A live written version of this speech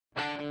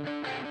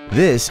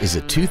This is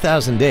a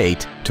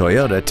 2008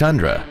 Toyota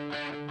Tundra.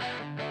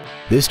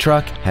 This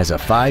truck has a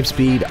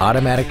 5-speed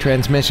automatic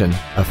transmission,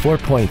 a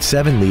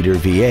 4.7-liter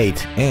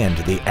V8, and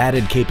the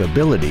added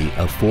capability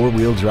of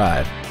 4-wheel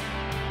drive.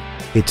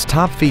 Its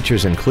top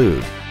features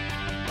include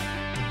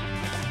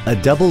a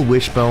double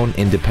wishbone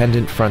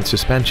independent front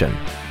suspension,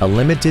 a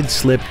limited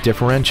slip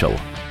differential,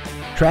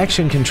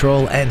 traction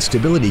control and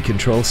stability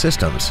control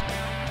systems,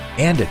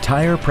 and a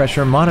tire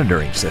pressure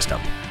monitoring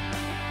system.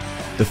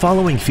 The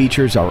following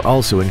features are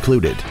also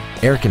included: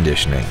 air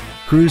conditioning,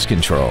 cruise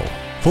control,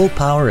 full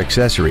power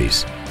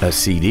accessories, a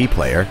CD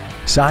player,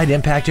 side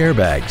impact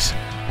airbags,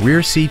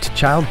 rear seat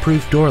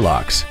child-proof door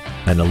locks,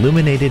 an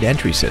illuminated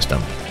entry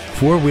system,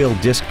 4-wheel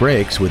disc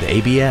brakes with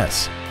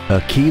ABS,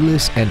 a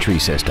keyless entry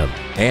system,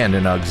 and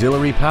an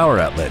auxiliary power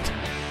outlet.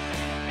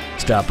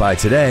 Stop by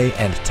today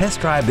and test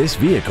drive this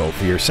vehicle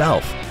for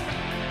yourself.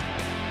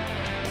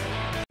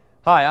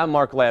 Hi, I'm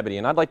Mark Labadie,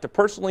 and I'd like to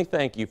personally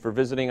thank you for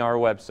visiting our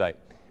website.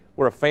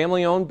 We're a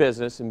family-owned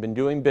business and been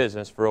doing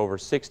business for over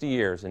 60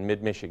 years in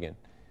mid-Michigan.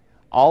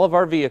 All of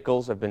our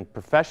vehicles have been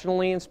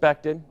professionally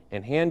inspected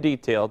and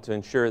hand-detailed to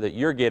ensure that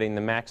you're getting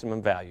the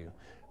maximum value.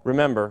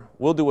 Remember,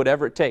 we'll do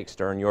whatever it takes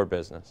to earn your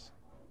business.